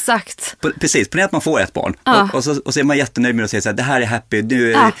fel. Exakt. Precis, på det att man får ett barn. Och så är man jättenöjd med att säga så här, det här är happy,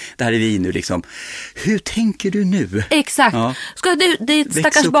 nu, det här är vi nu liksom. Hur tänker du nu? Exakt. Ja. Ska du, ditt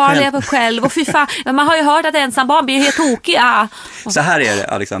stackars barn leva själv och fy fan, man har ju hört att ensam barn blir helt tokiga. Så här är det,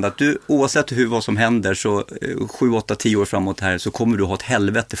 Alexandra, att du oavsett vad som händer så 7, 8, 10 år framåt här så kommer du ha ett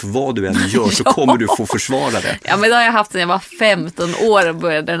helvete för vad du än gör så kommer du få försvara det. Ja, men det har jag haft sedan jag var 15 år och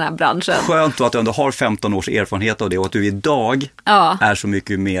började den här branschen. Skönt då att du ändå har 15 års erfarenhet av det och att du idag är så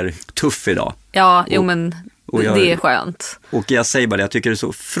mycket mer tuff idag. Ja, jo men det är skönt. Och jag säger bara det, jag tycker det är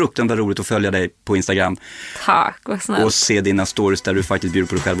så fruktansvärt roligt att följa dig på Instagram. Tack, vad snällt. Och se dina stories där du faktiskt bjuder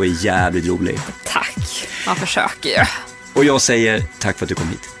på dig själv och är jävligt rolig. Tack, man försöker ju. Och jag säger tack för att du kom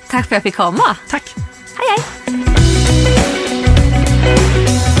hit. Tack för att jag fick komma. Tack. Hej hej.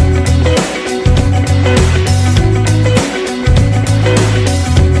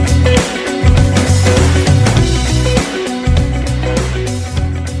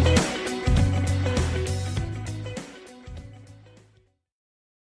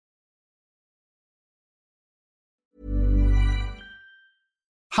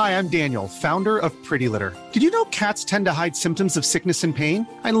 Hi, I'm Daniel, founder of Pretty Litter. Did you know cats tend to hide symptoms of sickness and pain?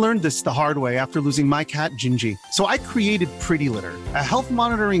 I learned this the hard way after losing my cat, Gingy. So I created Pretty Litter, a health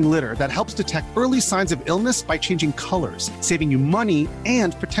monitoring litter that helps detect early signs of illness by changing colors, saving you money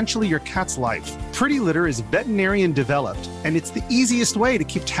and potentially your cat's life. Pretty Litter is veterinarian developed, and it's the easiest way to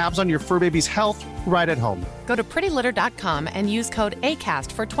keep tabs on your fur baby's health right at home. Go to prettylitter.com and use code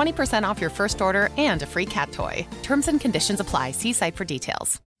ACAST for 20% off your first order and a free cat toy. Terms and conditions apply. See site for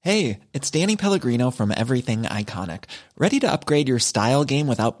details. Hey, it's Danny Pellegrino from Everything Iconic. Ready to upgrade your style game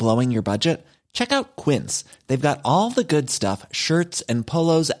without blowing your budget? Check out Quince. They've got all the good stuff, shirts and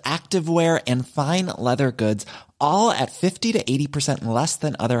polos, activewear, and fine leather goods, all at 50 to 80% less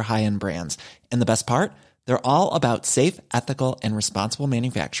than other high-end brands. And the best part? They're all about safe, ethical, and responsible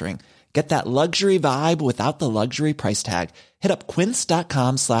manufacturing. Get that luxury vibe without the luxury price tag. Hit up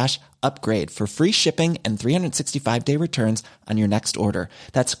quince.com/upgrade for free shipping and 365-day returns on your next order.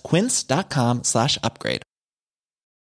 That's quince.com/upgrade.